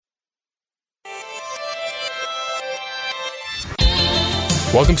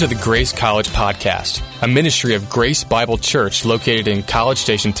Welcome to the Grace College Podcast, a ministry of Grace Bible Church located in College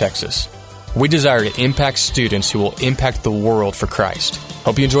Station, Texas. We desire to impact students who will impact the world for Christ.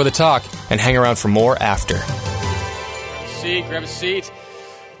 Hope you enjoy the talk and hang around for more after. Grab a seat.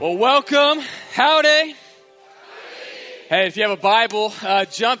 Well, welcome. Howdy. Hey, if you have a Bible,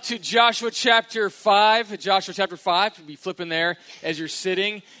 jump to Joshua chapter 5. Joshua chapter 5. We'll be flipping there as you're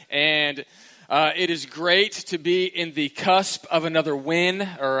sitting. And it is great to be in the cusp of another win,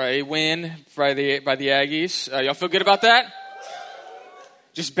 or a win by the Aggies. Y'all feel good about that?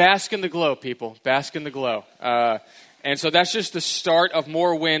 Just bask in the glow, people. Bask in the glow. And so that's just the start of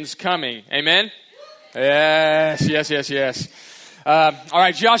more wins coming. Amen? Yes. All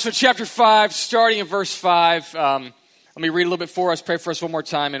right, Joshua chapter 5, starting in verse 5. Let me read a little bit for us, pray for us one more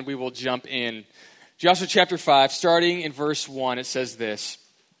time, and we will jump in. Joshua chapter 5, starting in verse 1, it says this.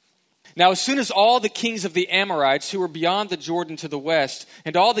 Now, as soon as all the kings of the Amorites who were beyond the Jordan to the west,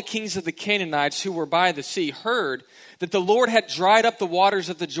 and all the kings of the Canaanites who were by the sea, heard that the Lord had dried up the waters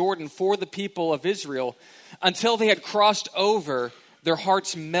of the Jordan for the people of Israel, until they had crossed over, their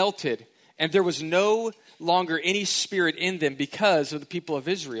hearts melted, and there was no longer any spirit in them because of the people of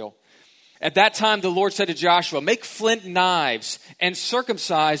Israel. At that time, the Lord said to Joshua, make flint knives and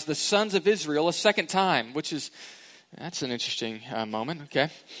circumcise the sons of Israel a second time, that's an interesting moment, okay?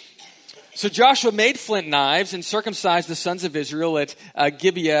 So Joshua made flint knives and circumcised the sons of Israel at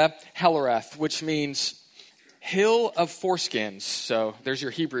Gibeah Halereth, which means hill of foreskins. So there's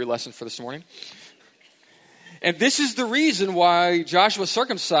your Hebrew lesson for this morning. And this is the reason why Joshua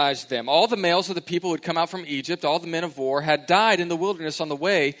circumcised them. All the males of the people who had come out from Egypt, all the men of war, had died in the wilderness on the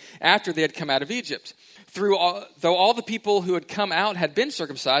way after they had come out of Egypt. Though all the people who had come out had been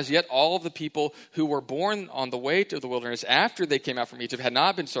circumcised, yet all of the people who were born on the way to the wilderness after they came out from Egypt had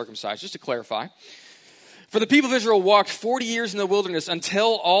not been circumcised, just to clarify. For the people of Israel walked 40 years in the wilderness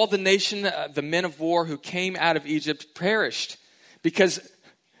until all the nation, the men of war who came out of Egypt, perished because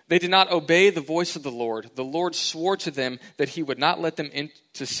they did not obey the voice of the Lord. The Lord swore to them that he would not let them in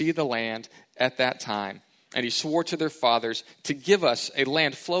to see the land at that time. And he swore to their fathers to give us a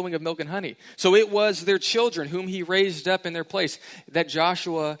land flowing of milk and honey. So it was their children whom he raised up in their place that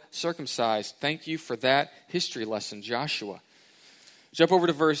Joshua circumcised. Thank you for that history lesson, Joshua. Jump over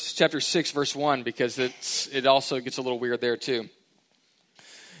to chapter 6, verse 1, because it also gets a little weird there too.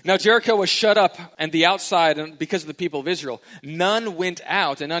 Now Jericho was shut up and the outside because of the people of Israel. None went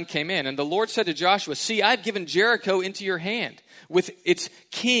out and none came in. And the Lord said to Joshua, see, I've given Jericho into your hand with its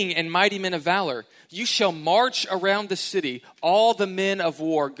king and mighty men of valor. You shall march around the city, all the men of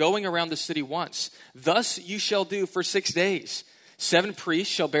war going around the city once. Thus you shall do for 6 days. 7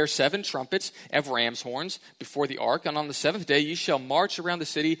 priests shall bear 7 trumpets of ram's horns before the ark. And on the 7th day you shall march around the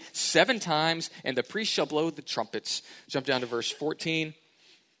city 7 times, and the priests shall blow the trumpets. Jump down to verse 14.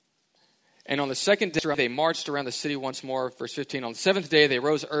 And on the 2nd day, they marched around the city once more. Verse 15, on the 7th day, they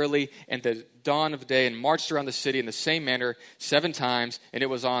rose early and the dawn of day and marched around the city in the same manner 7 times. And it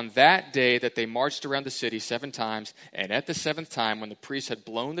was on that day that they marched around the city 7 times. And at the 7th time, when the priests had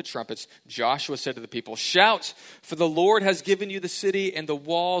blown the trumpets, Joshua said to the people, shout, for the Lord has given you the city. And the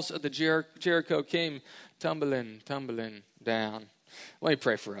walls of the Jericho came tumbling down. Let me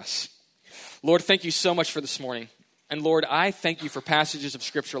pray for us. Lord, thank you so much for this morning. And Lord, I thank you for passages of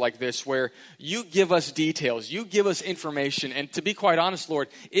Scripture like this where you give us details, you give us information, and to be quite honest, Lord,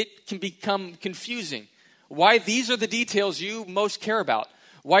 it can become confusing. Why these are the details you most care about,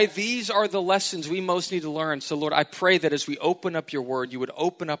 why these are the lessons we most need to learn. So Lord, I pray that as we open up your word, you would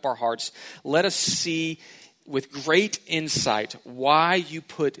open up our hearts. Let us see with great insight why you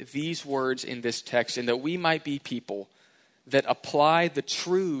put these words in this text, and that we might be people that apply the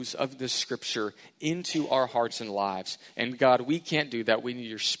truths of this scripture into our hearts and lives. And God, we can't do that. We need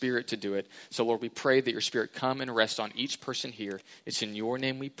your Spirit to do it. So Lord, we pray that your Spirit come and rest on each person here. It's in your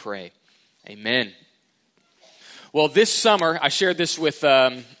name we pray. Amen. Well, this summer, I shared this with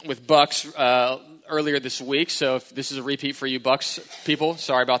Bucks earlier this week. So if this is a repeat for you Bucks people,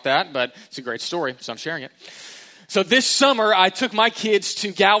 sorry about that, but it's a great story, so I'm sharing it. So this summer, I took my kids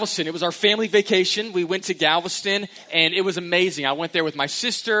to Galveston. It was our family vacation. We went to Galveston, and it was amazing. I went there with my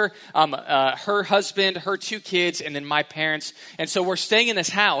sister, her husband, her 2 kids, and then my parents. And so we're staying in this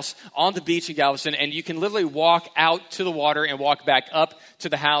house on the beach in Galveston, and you can literally walk out to the water and walk back up to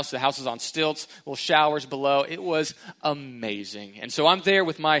the house. The house is on stilts, little showers below. It was amazing. And so I'm there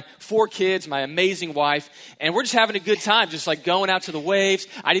with my 4 kids, my amazing wife, and we're just having a good time, just like going out to the waves.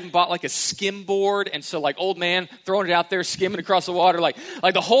 I even bought like a skim board, and so like old man throwing it out there, skimming across the water. Like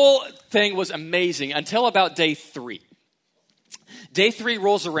the whole thing was amazing until about day 3. Day 3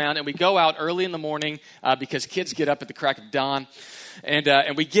 rolls around and we go out early in the morning because kids get up at the crack of dawn.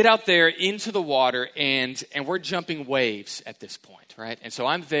 And we get out there into the water, and we're jumping waves at this point, right? And so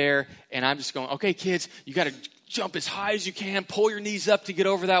I'm there, and I'm just going, okay, kids, you got to jump as high as you can, pull your knees up to get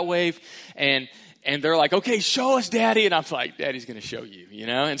over that wave. And they're like, okay, show us, Daddy. And I'm like, Daddy's going to show you, you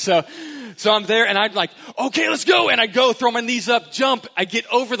know? And so I'm there, and I'm like, okay, let's go. And I go, throw my knees up, jump. I get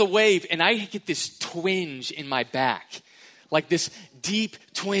over the wave, and I get this twinge in my back, like this deep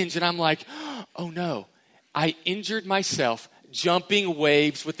twinge. And I'm like, oh, no, I injured myself jumping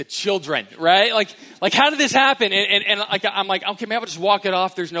waves with the children, right? Like how did this happen? And like, I'm like, okay, maybe I'll just walk it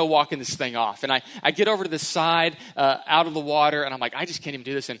off. There's no walking this thing off. And I get over to the side, out of the water, and I'm like, I just can't even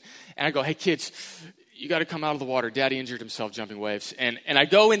do this. And I go, hey, kids, you got to come out of the water. Daddy injured himself jumping waves. And I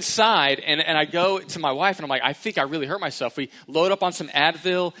go inside, and I go to my wife, and I'm like, I think I really hurt myself. We load up on some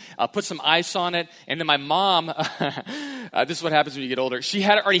Advil, put some ice on it, and then my mom, this is what happens when you get older. She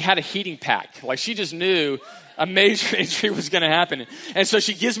already had a heating pack. Like, she just knew a major injury was going to happen. And so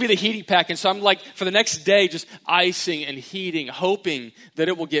she gives me the heating pack. And so I'm like, for the next day, just icing and heating, hoping that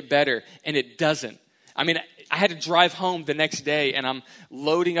it will get better. And it doesn't. I mean, I had to drive home the next day, and I'm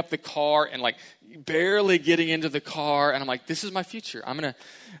loading up the car and like barely getting into the car. And I'm like, this is my future. I'm going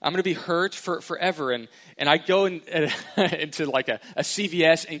to be hurt forever. And I go into like a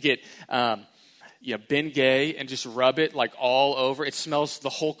CVS and get, Bengay and just rub it like all over. It smells, the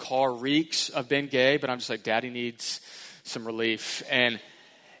whole car reeks of Bengay, but I'm just like, Daddy needs some relief. And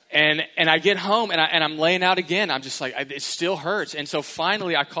I get home, and I'm laying out again. I'm just like, it still hurts. And so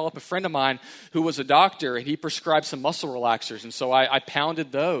finally I call up a friend of mine who was a doctor, and he prescribed some muscle relaxers. And so I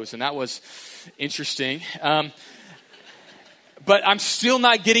pounded those, and that was interesting. But I'm still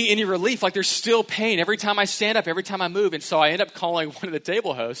not getting any relief. Like, there's still pain every time I stand up, every time I move. And so I end up calling one of the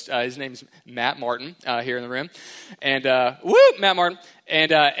table hosts. His name's Matt Martin, here in the room. And, Matt Martin.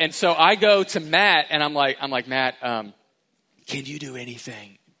 And so I go to Matt, and I'm like, Matt, can you do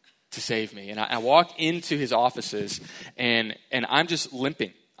anything to save me? And I walk into his offices, and I'm just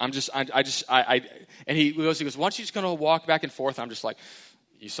limping. And he goes, why don't you just going to walk back and forth? I'm just like,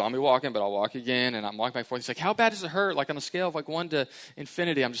 you saw me walking, but I'll walk again. And I'm walking back and forth. He's like, how bad does it hurt? Like, on a scale of like 1 to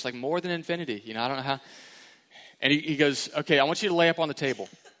infinity. I'm just like, more than infinity. You know, I don't know how. And he goes, okay, I want you to lay up on the table.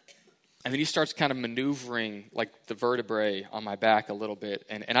 And then he starts kind of maneuvering like the vertebrae on my back a little bit.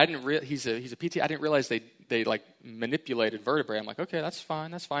 And I didn't realize, he's a PT. I didn't realize they like manipulated vertebrae. I'm like, okay, that's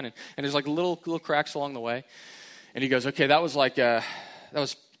fine. And there's like little cracks along the way. And he goes, okay, that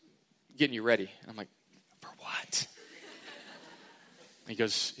was getting you ready. I'm like, for what? He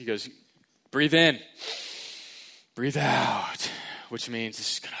goes, breathe in, breathe out, which means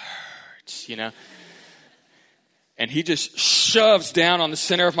this is going to hurt, you know? And he just shoves down on the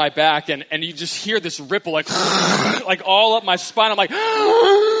center of my back, and you just hear this ripple, like all up my spine. I'm like,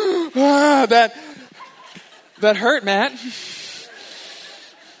 that hurt, Matt.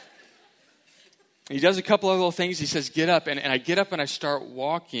 He does a couple of little things. He says, get up. And I get up and I start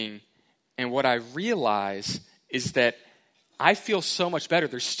walking. And what I realize is that I feel so much better.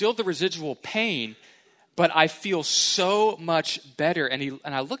 There's still the residual pain, but I feel so much better. And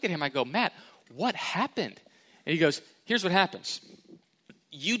I look at him, I go, Matt, what happened? And he goes, here's what happens.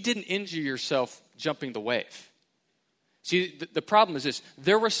 You didn't injure yourself jumping the wave. See, the problem is this.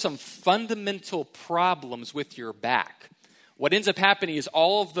 There were some fundamental problems with your back. What ends up happening is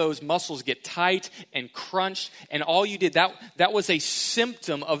all of those muscles get tight and crunched, and all you did, that was a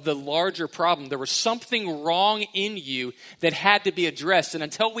symptom of the larger problem. There was something wrong in you that had to be addressed, and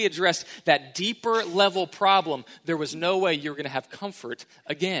until we addressed that deeper level problem, there was no way you were going to have comfort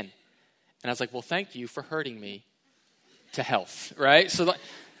again. And I was like, well, thank you for hurting me to health, right?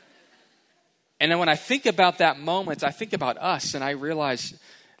 And then when I think about that moment, I think about us, and I realize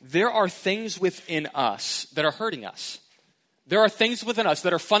there are things within us that are hurting us. There are things within us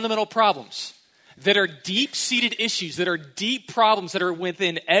that are fundamental problems, that are deep-seated issues, that are deep problems that are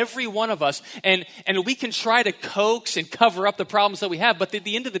within every one of us. And we can try to coax and cover up the problems that we have, but at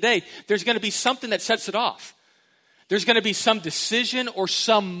the end of the day, there's going to be something that sets it off. There's going to be some decision or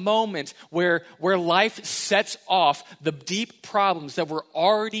some moment where life sets off the deep problems that were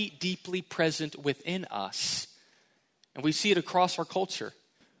already deeply present within us. And we see it across our culture,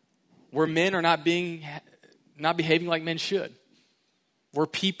 where men are not behaving like men should, where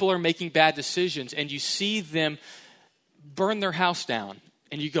people are making bad decisions, and you see them burn their house down,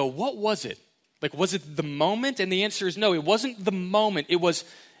 and you go, what was it? Like, was it the moment? And the answer is no, it wasn't the moment. It was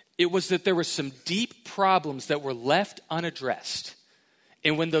that there were some deep problems that were left unaddressed.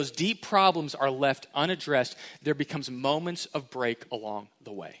 And when those deep problems are left unaddressed, there becomes moments of break along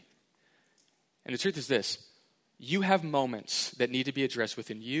the way. And the truth is this: you have moments that need to be addressed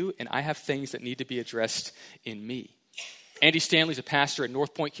within you, and I have things that need to be addressed in me. Andy Stanley's a pastor at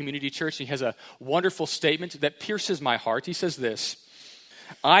North Point Community Church. He has a wonderful statement that pierces my heart. He says this,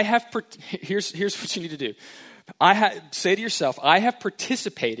 here's what you need to do. Say to yourself, I have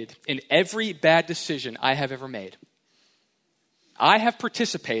participated in every bad decision I have ever made. I have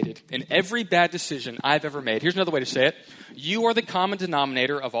participated in every bad decision I've ever made. Here's another way to say it. You are the common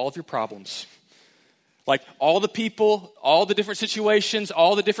denominator of all of your problems. Like all the people, all the different situations,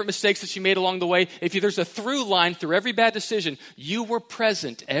 all the different mistakes that you made along the way. If there's a through line through every bad decision, you were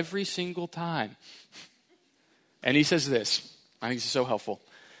present every single time. And he says this, I think this is so helpful.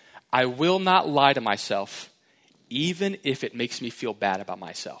 I will not lie to myself, even if it makes me feel bad about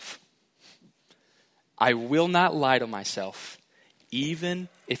myself. I will not lie to myself, even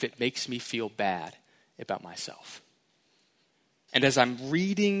if it makes me feel bad about myself. And as I'm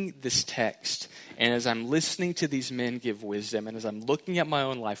reading this text, and as I'm listening to these men give wisdom, and as I'm looking at my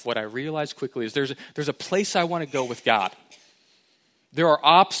own life, what I realize quickly is there's a place I want to go with God. There are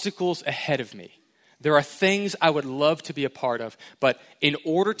obstacles ahead of me. There are things I would love to be a part of, but in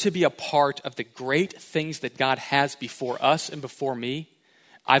order to be a part of the great things that God has before us and before me,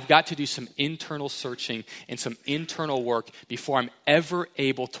 I've got to do some internal searching and some internal work before I'm ever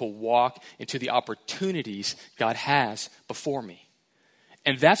able to walk into the opportunities God has before me.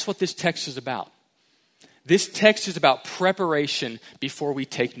 And that's what this text is about. This text is about preparation before we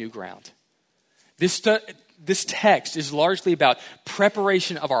take new ground. This text is largely about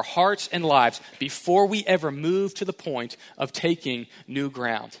preparation of our hearts and lives before we ever move to the point of taking new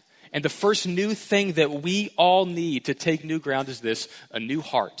ground. And the first new thing that we all need to take new ground is this, a new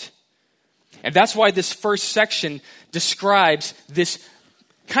heart. And that's why this first section describes this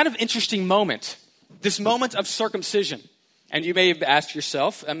kind of interesting moment, this moment of circumcision. And you may have asked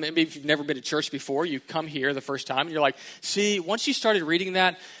yourself, maybe if you've never been to church before, you come here the first time, and you're like, see, once you started reading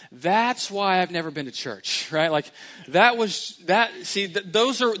that, that's why I've never been to church, right? Like, those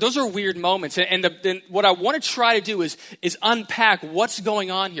are weird moments. And what I want to try to do is unpack what's going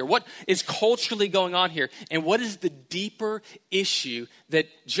on here, what is culturally going on here, and what is the deeper issue that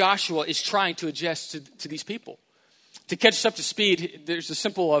Joshua is trying to address to these people. To catch us up to speed, there's a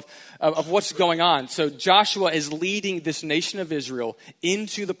simple of what's going on. So Joshua is leading this nation of Israel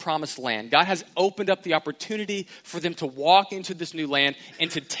into the promised land. God has opened up the opportunity for them to walk into this new land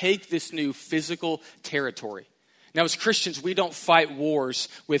and to take this new physical territory. Now, as Christians, we don't fight wars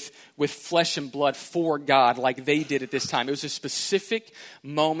with flesh and blood for God like they did at this time. It was a specific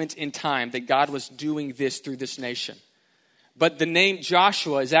moment in time that God was doing this through this nation. But the name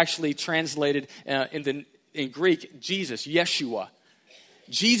Joshua is actually translated in Greek, Jesus, Yeshua.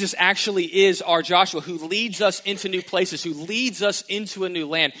 Jesus actually is our Joshua who leads us into new places, who leads us into a new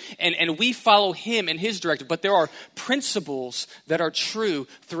land. And we follow him and his directive. But there are principles that are true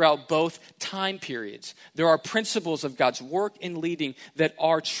throughout both time periods. There are principles of God's work and leading that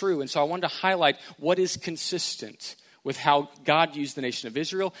are true. And so I wanted to highlight what is consistent with how God used the nation of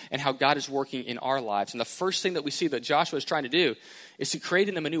Israel and how God is working in our lives. And the first thing that we see that Joshua is trying to do is to create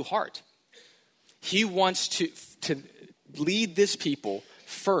in them a new heart. He wants to lead this people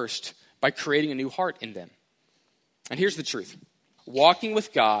first by creating a new heart in them. And here's the truth. Walking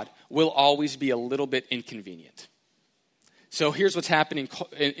with God will always be a little bit inconvenient. So here's what's happening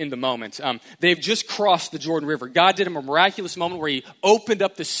in the moment. They've just crossed the Jordan River. God did a miraculous moment where he opened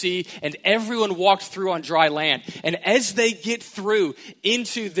up the sea and everyone walked through on dry land. And as they get through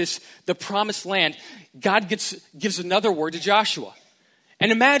into the promised land, God gives another word to Joshua.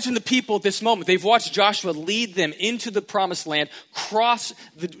 And imagine the people at this moment. They've watched Joshua lead them into the promised land, cross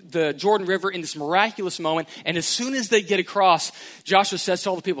the Jordan River in this miraculous moment. And as soon as they get across, Joshua says to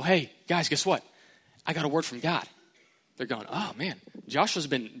all the people, hey, guys, guess what? I got a word from God. They're going, oh, man, Joshua's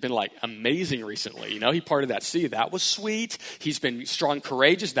been like amazing recently. You know, he parted that sea. That was sweet. He's been strong and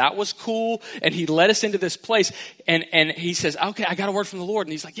courageous. That was cool. And he led us into this place. And he says, okay, I got a word from the Lord.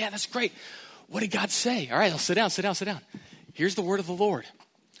 And he's like, yeah, that's great. What did God say? All right, sit down. Here's the word of the Lord.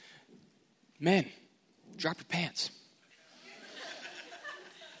 Men, drop your pants.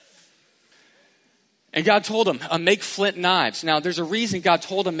 And God told him, make flint knives. Now, there's a reason God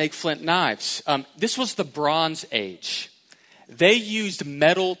told him make flint knives. This was the Bronze Age. They used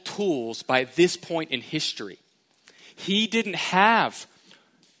metal tools by this point in history. He didn't have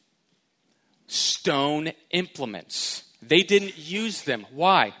stone implements. They didn't use them.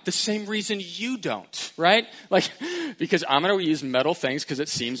 Why? The same reason you don't, right? Like, because I'm going to use metal things because it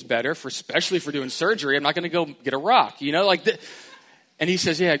seems better, especially for doing surgery. I'm not going to go get a rock, you know? And he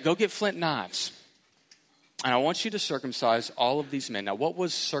says, yeah, go get flint knives. And I want you to circumcise all of these men. Now, what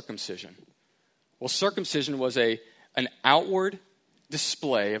was circumcision? Well, circumcision was an outward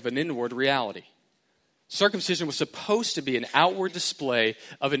display of an inward reality. Circumcision was supposed to be an outward display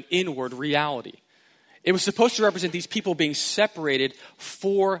of an inward reality. It was supposed to represent these people being separated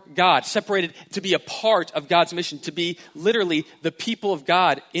for God, separated to be a part of God's mission, to be literally the people of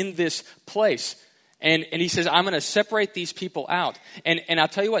God in this place. And he says, I'm going to separate these people out. And I'll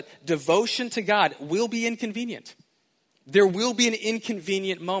tell you what, devotion to God will be inconvenient. There will be an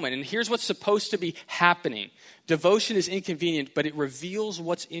inconvenient moment. And here's what's supposed to be happening. Devotion is inconvenient, but it reveals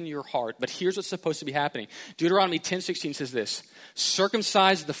what's in your heart. But here's what's supposed to be happening. Deuteronomy 10:16 says this,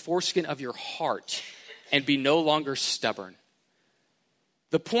 circumcise the foreskin of your heart and be no longer stubborn.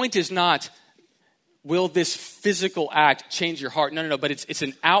 The point is not, will this physical act change your heart? No, but it's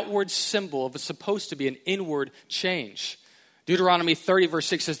an outward symbol of what's supposed to be an inward change. Deuteronomy 30 verse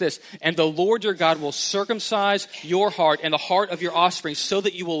 6 says this, and the Lord your God will circumcise your heart and the heart of your offspring so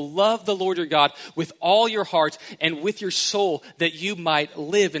that you will love the Lord your God with all your heart and with your soul that you might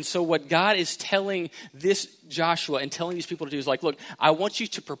live. And so what God is telling this Joshua and telling these people to do is like, look, I want you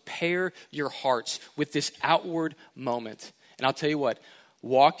to prepare your hearts with this outward moment. And I'll tell you what,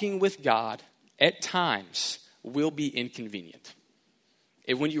 walking with God at times will be inconvenient.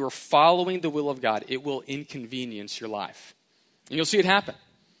 When you are following the will of God, it will inconvenience your life. And you'll see it happen.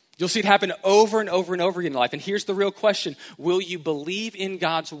 You'll see it happen over and over and over again in life. And here's the real question. Will you believe in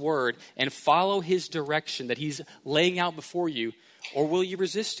God's word and follow his direction that he's laying out before you, or will you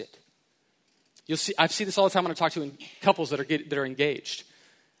resist it? You'll see. I see this all the time when I talk to couples that are engaged.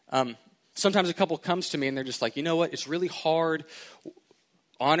 Sometimes a couple comes to me and they're just like, you know what? It's really hard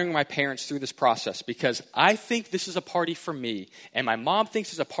honoring my parents through this process because I think this is a party for me and my mom thinks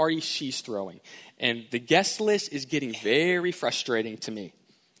it's a party she's throwing. And the guest list is getting very frustrating to me.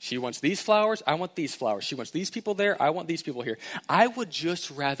 She wants these flowers, I want these flowers. She wants these people there, I want these people here. I would just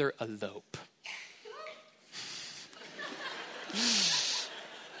rather elope.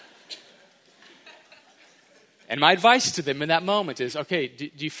 And my advice to them in that moment is, okay, do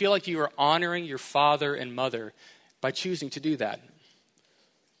you feel like you are honoring your father and mother by choosing to do that?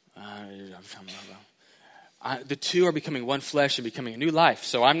 The two are becoming one flesh and becoming a new life.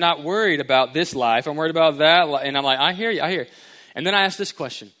 So I'm not worried about this life. I'm worried about that. And I'm like, I hear you. And then I ask this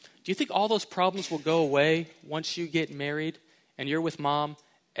question. Do you think all those problems will go away once you get married and you're with mom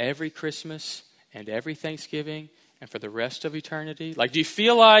every Christmas and every Thanksgiving and for the rest of eternity? Like, do you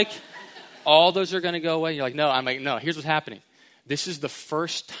feel like all those are going to go away? You're like, no. I'm like, no, here's what's happening. This is the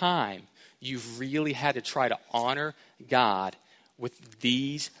first time you've really had to try to honor God with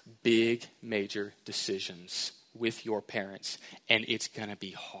these big, major decisions with your parents, and it's going to be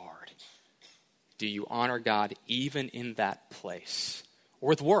hard. Do you honor God even in that place? Or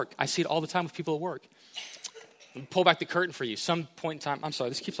with work. I see it all the time with people at work. Pull back the curtain for you. Some point in time, I'm sorry,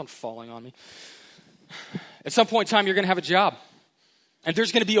 this keeps on falling on me. At some point in time, you're going to have a job. And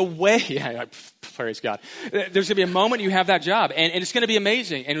there's going to be a way, praise God. There's going to be a moment you have that job, and it's going to be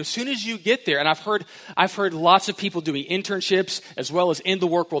amazing. And as soon as you get there, and I've heard lots of people doing internships as well as in the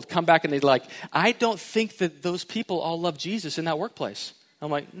work world come back and they're like, I don't think that those people all love Jesus in that workplace. I'm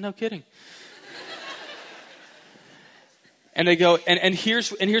like, no kidding. And they go, and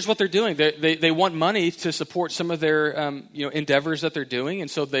here's what they're doing. They want money to support some of their endeavors that they're doing, and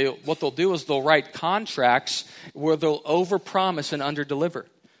so what they'll do is they'll write contracts where they'll overpromise and underdeliver.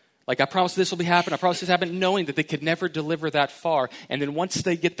 Like, I promise this will be happen. I promise this will happen, knowing that they could never deliver that far. And then once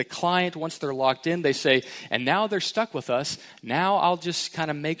they get the client, once they're locked in, they say, and now they're stuck with us. Now I'll just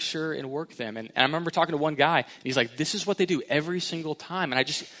kind of make sure and work them. And I remember talking to one guy, and he's like, this is what they do every single time. And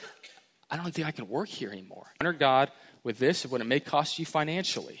I don't think I can work here anymore. Honor God with this, what it may cost you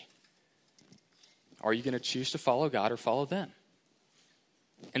financially. Are you going to choose to follow God or follow them?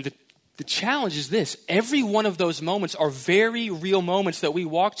 And the challenge is this. Every one of those moments are very real moments that we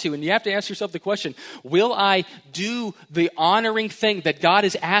walk to. And you have to ask yourself the question, will I do the honoring thing that God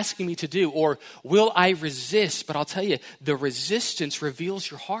is asking me to do? Or will I resist? But I'll tell you, the resistance reveals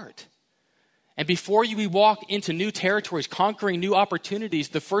your heart. And before we walk into new territories, conquering new opportunities,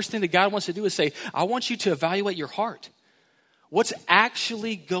 the first thing that God wants to do is say, I want you to evaluate your heart. What's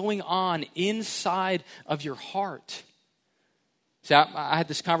actually going on inside of your heart? So I had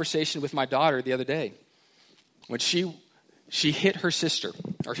this conversation with my daughter the other day when she hit her sister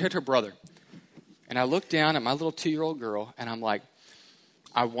or hit her brother. And I looked down at my little 2-year-old girl and I'm like,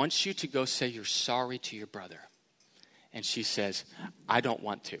 I want you to go say you're sorry to your brother. And she says, I don't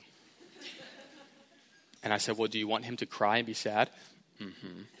want to. And I said, well, do you want him to cry and be sad?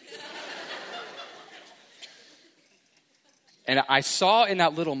 Mm-hmm. And I saw in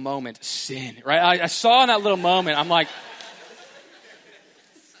that little moment sin, right? I saw in that little moment, I'm like,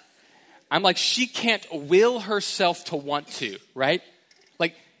 she can't will herself to want to, right?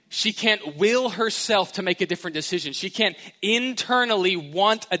 Like, She can't will herself to make a different decision. She can't internally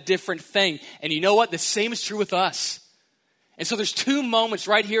want a different thing. And you know what? The same is true with us. And so there's two moments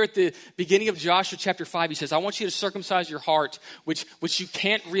right here at the beginning of Joshua chapter 5. He says, I want you to circumcise your heart, which you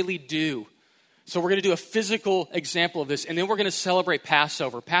can't really do. So we're going to do a physical example of this, and then we're going to celebrate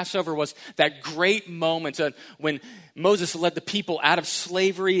Passover. Passover was that great moment when Moses led the people out of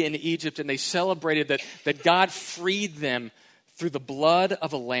slavery in Egypt, and they celebrated that God freed them through the blood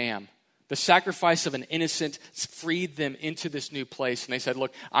of a lamb. The sacrifice of an innocent freed them into this new place. And they said,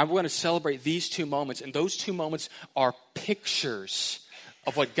 look, I'm going to celebrate these two moments. And those two moments are pictures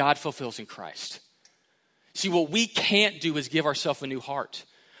of what God fulfills in Christ. See, what we can't do is give ourselves a new heart.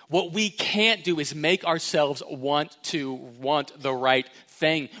 What we can't do is make ourselves want the right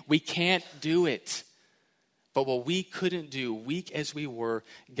thing. We can't do it. But what we couldn't do, weak as we were,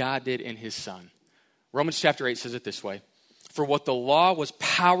 God did in his Son. Romans chapter 8 says it this way. For what the law was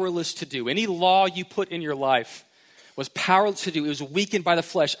powerless to do, any law you put in your life was powerless to do. It was weakened by the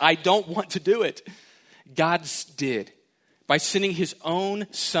flesh. I don't want to do it. God did. By sending his own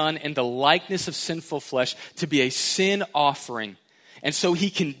Son in the likeness of sinful flesh to be a sin offering. And so he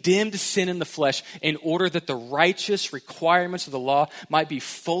condemned sin in the flesh in order that the righteous requirements of the law might be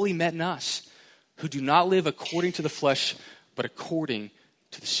fully met in us, who do not live according to the flesh, but according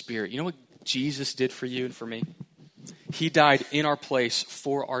to the Spirit. You know what Jesus did for you and for me? He died in our place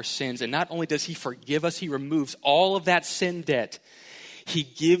for our sins. And not only does he forgive us, he removes all of that sin debt. He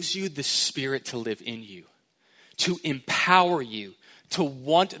gives you the Spirit to live in you, to empower you, to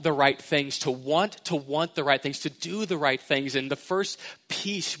want the right things, to want the right things, to do the right things. And the first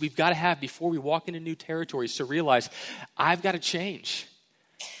piece we've got to have before we walk into new territories to realize, I've got to change.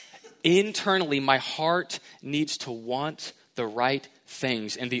 Internally, my heart needs to want the right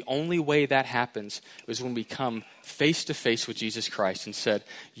things. And the only way that happens is when we come face to face with Jesus Christ and said,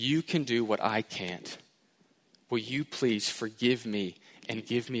 you can do what I can't. Will you please forgive me and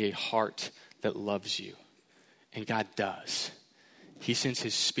give me a heart that loves you? And God does. He sends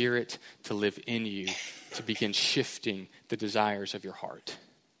his Spirit to live in you, to begin shifting the desires of your heart.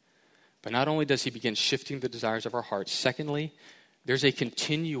 But not only does he begin shifting the desires of our hearts, secondly, there's a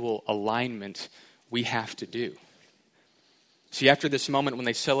continual alignment we have to do. See, after this moment when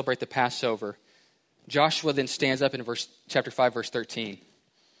they celebrate the Passover, Joshua then stands up in chapter 5, verse 13.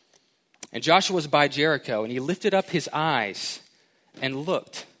 And Joshua was by Jericho, and he lifted up his eyes and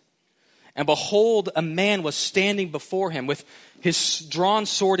looked. And behold, a man was standing before him with his drawn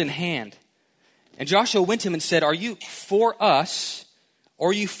sword in hand. And Joshua went to him and said, are you for us,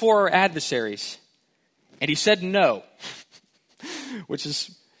 or are you for our adversaries? And he said, no, which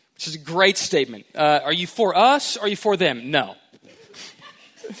is a great statement. Are you for us, or are you for them? No.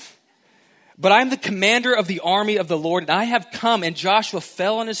 But I am the commander of the army of the Lord, and I have come. And Joshua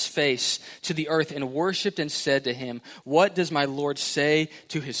fell on his face to the earth and worshipped and said to him, what does my Lord say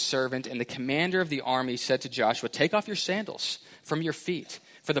to his servant? And the commander of the army said to Joshua, take off your sandals from your feet,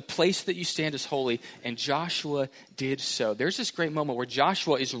 for the place that you stand is holy. And Joshua did so. There's this great moment where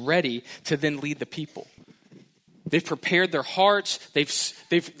Joshua is ready to then lead the people. They've prepared their hearts.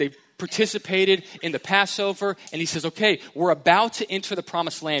 They've participated in the Passover, and he says, okay, we're about to enter the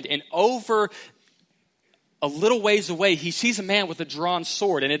promised land. And over a little ways away, he sees a man with a drawn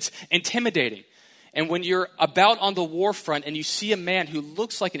sword, and it's intimidating. And when you're about on the war front and you see a man who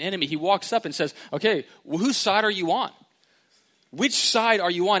looks like an enemy, he walks up and says, okay, well, whose side are you on? Which side are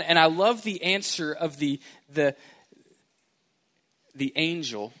you on? And I love the answer of the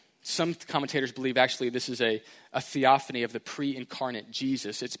angel. Some commentators believe actually this is a theophany of the pre-incarnate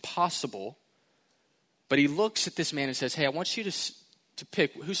Jesus. It's possible. But he looks at this man and says, hey, I want you to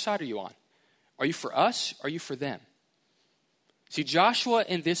pick, whose side are you on? Are you for us? Or are you for them? See, Joshua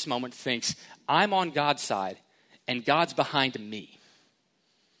in this moment thinks, I'm on God's side and God's behind me.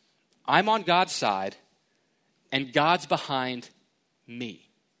 I'm on God's side and God's behind me.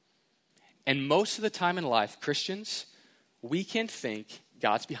 And most of the time in life, Christians, we can think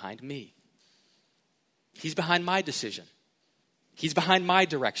God's behind me. He's behind my decision. He's behind my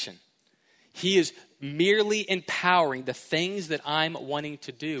direction. He is merely empowering the things that I'm wanting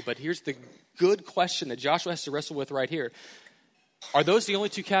to do. But here's the good question that Joshua has to wrestle with right here. Are those the only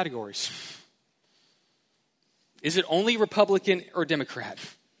two categories? Is it only Republican or Democrat?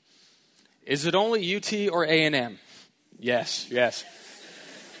 Is it only UT or A&M? Yes.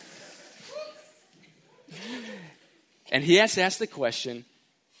 And he has to ask the question,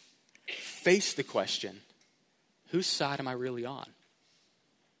 face the question, whose side am I really on?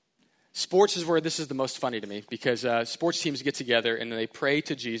 Sports is where this is the most funny to me because sports teams get together and they pray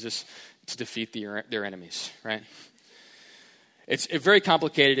to Jesus to defeat their enemies, right? It's very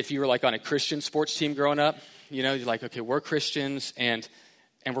complicated if you were like on a Christian sports team growing up. You know, you're like, okay, we're Christians and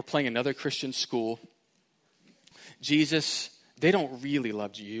we're playing another Christian school. Jesus, they don't really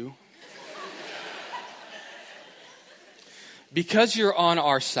love you. Because you're on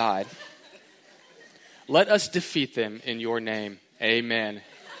our side, let us defeat them in your name. Amen.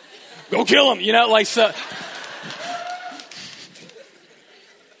 Go kill them, you know, like so.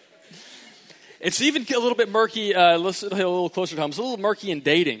 It's even a little bit murky, let's hit a little closer to home. It's a little murky in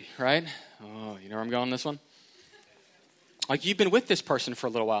dating, right? Oh, you know where I'm going on this one? Like you've been with this person for a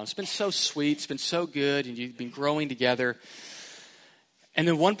little while. It's been so sweet. It's been so good. And you've been growing together. And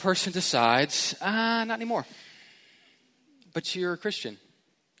then one person decides, not anymore. But you're a Christian.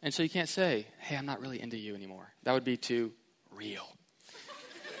 And so you can't say, hey, I'm not really into you anymore. That would be too real.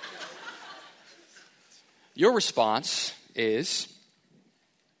 Your response is,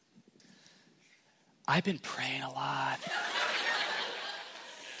 I've been praying a lot.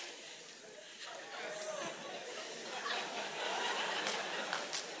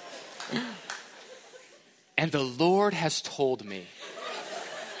 And the Lord has told me.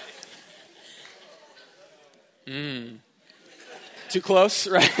 Too close,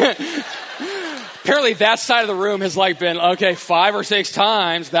 right? Apparently that side of the room has like been, okay, 5 or 6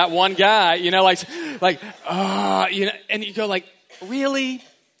 times, that one guy, you know, you know, and you go like, really?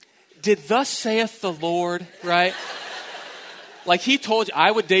 Did thus saith the Lord, right? Like he told you,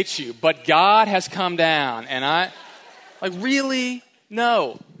 I would date you, but God has come down. And like, really?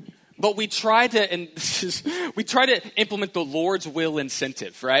 No. But we try to implement the Lord's will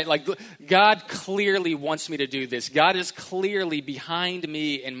incentive, right? Like God clearly wants me to do this. God is clearly behind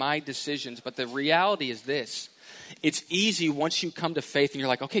me and my decisions. But the reality is this. It's easy once you come to faith and you're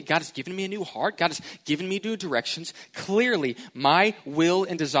like, okay, God has given me a new heart. God has given me new directions. Clearly, my will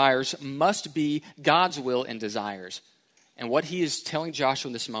and desires must be God's will and desires. And what he is telling Joshua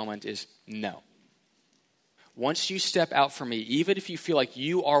in this moment is no. Once you step out for me, even if you feel like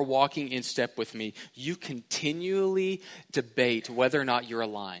you are walking in step with me, you continually debate whether or not you're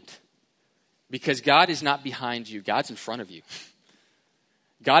aligned. Because God is not behind you. God's in front of you.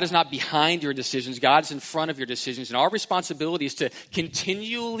 God is not behind your decisions. God's in front of your decisions. And our responsibility is to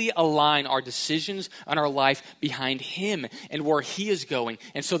continually align our decisions and our life behind him and where he is going.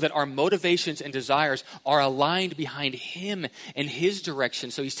 And so that our motivations and desires are aligned behind him and his direction.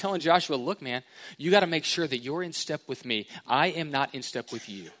 So he's telling Joshua, look, man, you got to make sure that you're in step with me. I am not in step with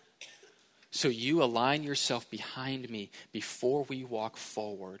you. So you align yourself behind me before we walk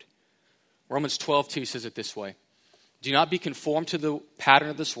forward. Romans 12:2 says it this way. Do not be conformed to the pattern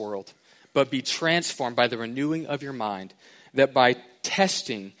of this world, but be transformed by the renewing of your mind, that by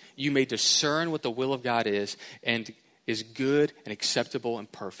testing you may discern what the will of God is and is good and acceptable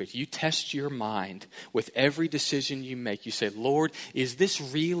and perfect. You test your mind with every decision you make. You say, Lord, is this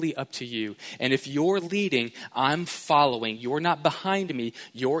really up to you? And if you're leading, I'm following. You're not behind me,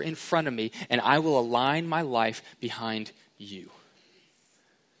 you're in front of me, and I will align my life behind you.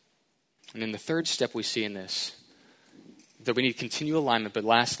 And then the third step we see in this, that we need continual alignment, but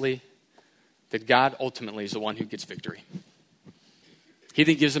lastly, that God ultimately is the one who gets victory. He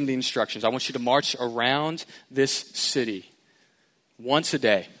then gives them the instructions. I want you to march around this city once a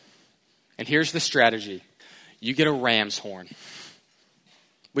day. And here's the strategy. You get a ram's horn,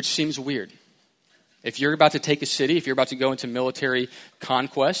 which seems weird. If you're about to take a city, if you're about to go into military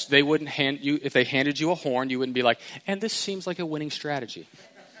conquest, they wouldn't hand you, if they handed you a horn, you wouldn't be like, and this seems like a winning strategy.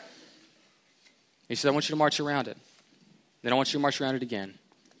 He said, I want you to march around it. Then I want you to march around it again,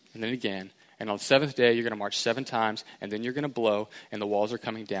 and then again. And on the 7th day, you're going to march 7 times, and then you're going to blow, and the walls are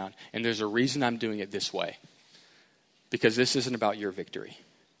coming down. And there's a reason I'm doing it this way. Because this isn't about your victory.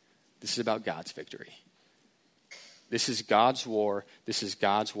 This is about God's victory. This is God's war. This is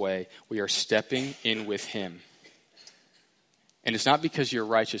God's way. We are stepping in with him. And it's not because you're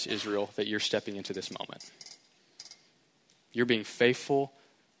righteous, Israel, that you're stepping into this moment. You're being faithful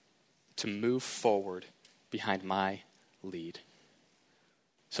to move forward behind my lead.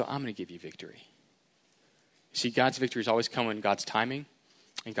 So I'm going to give you victory. You see, God's victory is always come in God's timing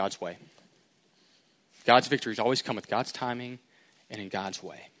and God's way. God's victory is always come with God's timing and in God's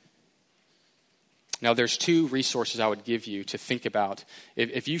way. Now, there's 2 resources I would give you to think about.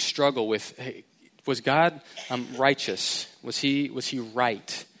 If you struggle with, hey, was God righteous? Was he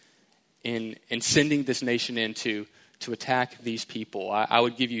right in sending this nation in to attack these people? I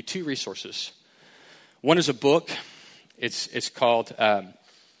would give you 2 resources. One is a book. It's called, Come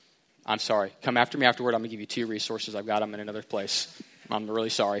After Me Afterward. I'm going to give you 2 resources. I've got them in another place. I'm really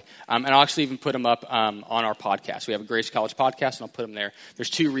sorry. And I'll actually even put them up on our podcast. We have a Grace College podcast, and I'll put them there. There's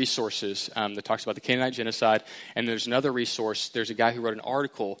 2 resources that talks about the Canaanite genocide, and there's another resource. There's a guy who wrote an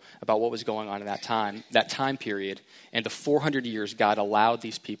article about what was going on in that time period, and the 400 years God allowed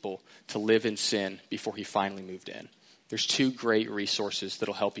these people to live in sin before he finally moved in. There's 2 great resources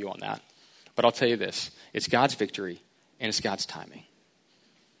that'll help you on that. But I'll tell you this, it's God's victory, and it's God's timing.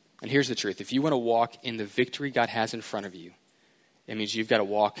 And here's the truth. If you want to walk in the victory God has in front of you, it means you've got to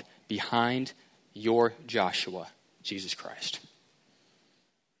walk behind your Joshua, Jesus Christ.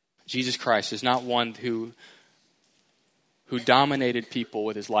 Jesus Christ is not one who dominated people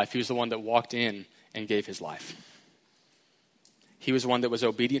with his life. He was the one that walked in and gave his life. He was one that was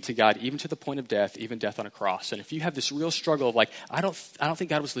obedient to God, even to the point of death, even death on a cross. And if you have this real struggle of like, I don't think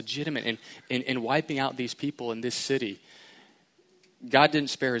God was legitimate in wiping out these people in this city, God didn't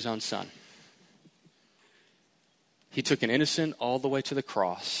spare his own son. He took an innocent all the way to the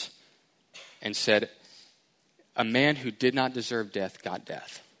cross and said, a man who did not deserve death got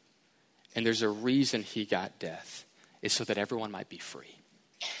death. And there's a reason he got death. It's so that everyone might be free.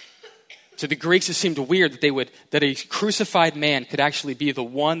 To the Greeks, it seemed weird that a crucified man could actually be the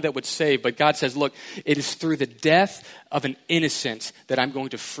one that would save. But God says, look, it is through the death of an innocent that I'm going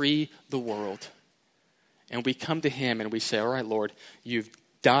to free the world. And we come to him and we say, all right, Lord, you've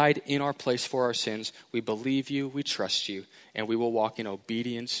died in our place for our sins. We believe you, we trust you, and we will walk in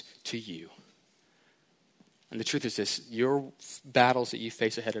obedience to you. And the truth is this, your battles that you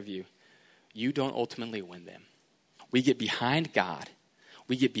face ahead of you, you don't ultimately win them. We get behind God,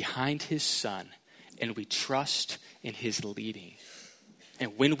 we get behind his son, and we trust in his leading.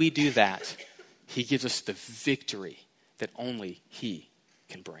 And when we do that, he gives us the victory that only he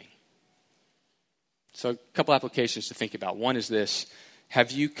can bring. So a couple applications to think about. One is this.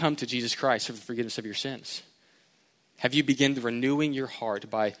 Have you come to Jesus Christ for the forgiveness of your sins? Have you begun renewing your heart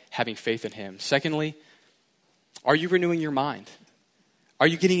by having faith in him? Secondly, are you renewing your mind? Are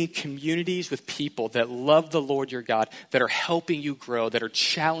you getting in communities with people that love the Lord your God, that are helping you grow, that are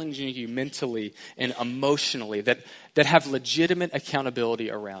challenging you mentally and emotionally, that have legitimate accountability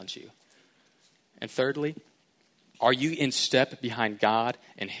around you? And thirdly, are you in step behind God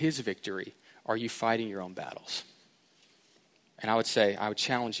and his victory? Are you fighting your own battles? And I would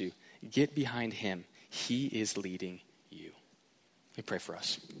challenge you, get behind him. He is leading you. Let me pray for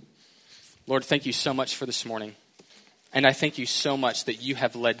us. Lord, thank you so much for this morning. And I thank you so much that you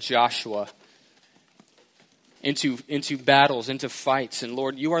have led Joshua into battles, into fights. And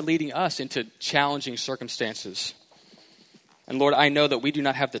Lord, you are leading us into challenging circumstances. And Lord, I know that we do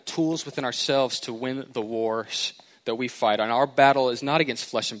not have the tools within ourselves to win the wars that we fight. And our battle is not against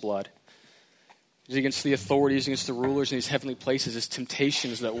flesh and blood. It's against the authorities, against the rulers in these heavenly places. It's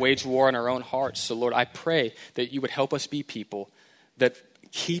temptations that wage war in our own hearts. So Lord, I pray that you would help us be people that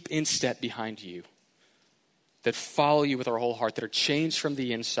keep in step behind you, that follow you with our whole heart, that are changed from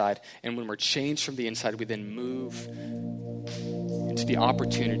the inside. And when we're changed from the inside, we then move into the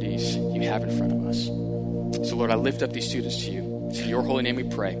opportunities you have in front of us. So Lord, I lift up these students to you. It's in your holy name we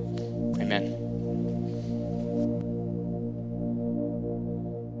pray. Amen.